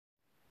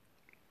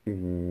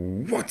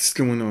What's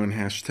going on,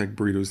 hashtag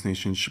Burritos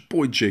Nation? It's your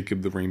boy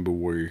Jacob, the Rainbow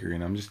Warrior here,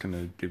 and I'm just going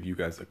to give you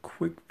guys a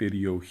quick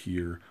video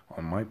here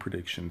on my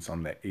predictions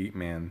on the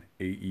 8-man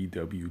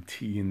AEW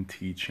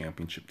TNT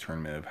Championship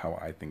Tournament of how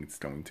I think it's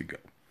going to go.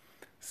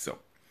 So,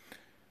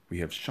 we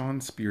have Shawn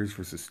Spears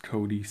versus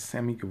Cody,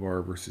 Sammy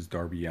Guevara versus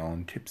Darby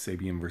Allin, Kip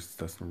Sabian versus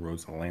Dustin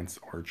Rhodes, and Lance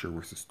Archer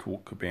versus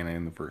Colt Cabana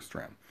in the first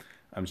round.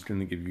 I'm just going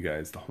to give you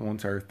guys the whole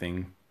entire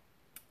thing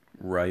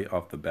right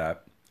off the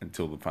bat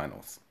until the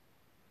finals.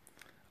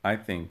 I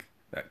think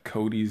that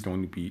Cody is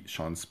going to beat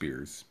Shawn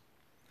Spears.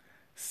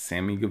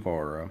 Sammy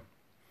Guevara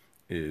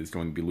is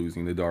going to be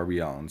losing to Darby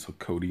Allin, so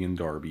Cody and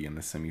Darby in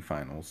the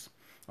semifinals.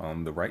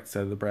 On the right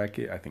side of the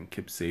bracket, I think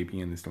Kip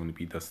Sabian is going to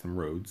beat Dustin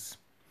Rhodes,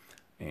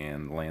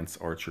 and Lance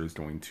Archer is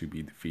going to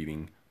be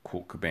defeating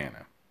Colt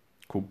Cabana.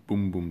 Colt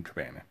Boom Boom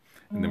Cabana.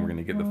 And then we're going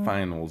to get the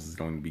finals is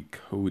going to be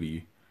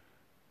Cody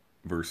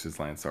versus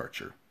Lance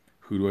Archer.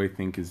 Who do I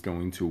think is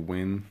going to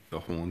win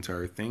the whole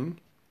entire thing?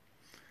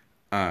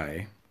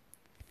 I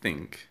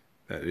think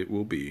that it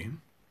will be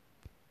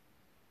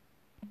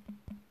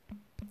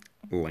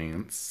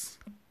Lance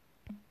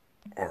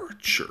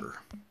Archer.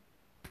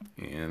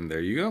 And there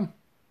you go.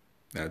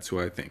 That's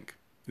who I think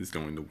is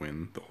going to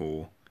win the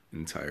whole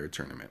entire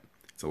tournament.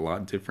 It's a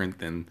lot different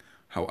than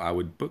how I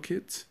would book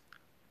it,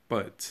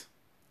 but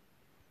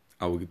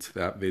I will get to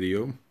that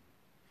video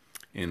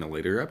in a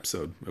later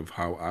episode of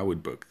how I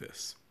would book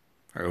this.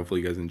 All right,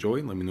 hopefully you guys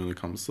enjoy. Let me know in the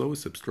comments below.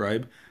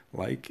 Subscribe,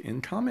 like,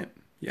 and comment.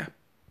 Yeah.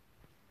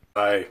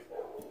 I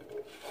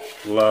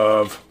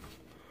love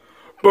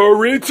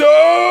burritos!